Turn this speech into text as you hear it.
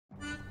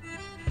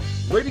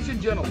Ladies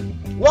and gentlemen,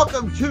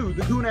 welcome to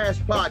the Goon Ass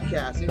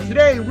Podcast, and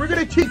today we're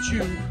going to teach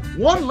you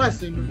one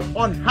lesson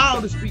on how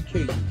to speak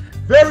Cajun.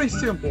 Very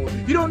simple.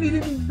 You don't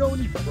need to know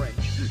any French.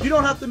 You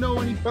don't have to know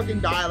any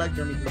fucking dialect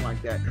or anything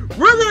like that.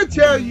 We're going to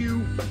tell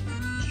you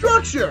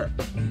structure.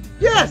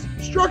 Yes,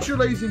 structure,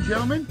 ladies and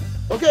gentlemen.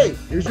 Okay,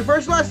 here's your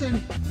first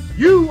lesson.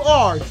 You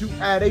are to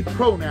add a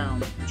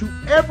pronoun to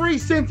every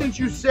sentence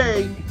you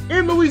say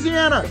in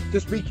Louisiana to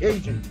speak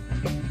Cajun.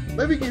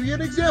 Let me give you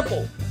an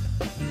example.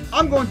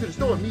 I'm going to the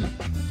store, me.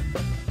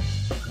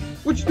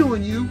 What you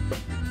doing, you?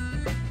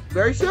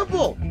 Very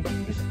simple.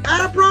 Just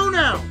add a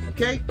pronoun,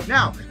 okay?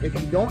 Now, if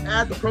you don't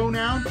add the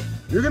pronoun,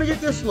 you're going to get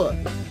this look.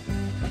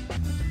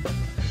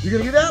 You're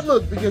going to get that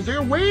look because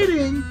they're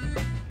waiting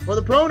for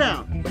the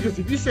pronoun. Because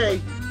if you say,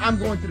 I'm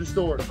going to the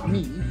store,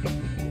 me,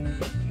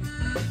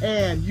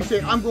 and you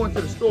say, I'm going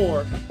to the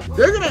store,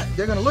 they're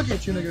gonna look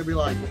at you and they're going to be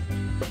like,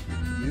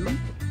 you,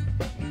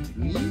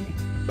 me,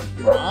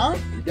 your mom,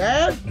 your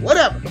dad,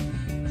 whatever.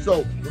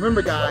 So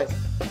remember, guys,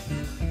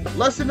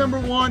 lesson number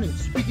 1 in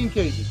speaking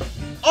Cajun.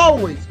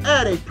 Always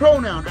add a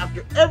pronoun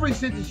after every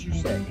sentence you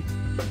say.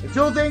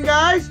 Until then,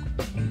 guys,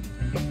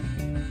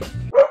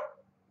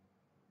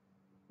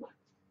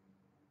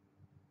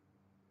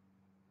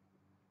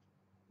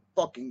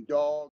 fucking dog.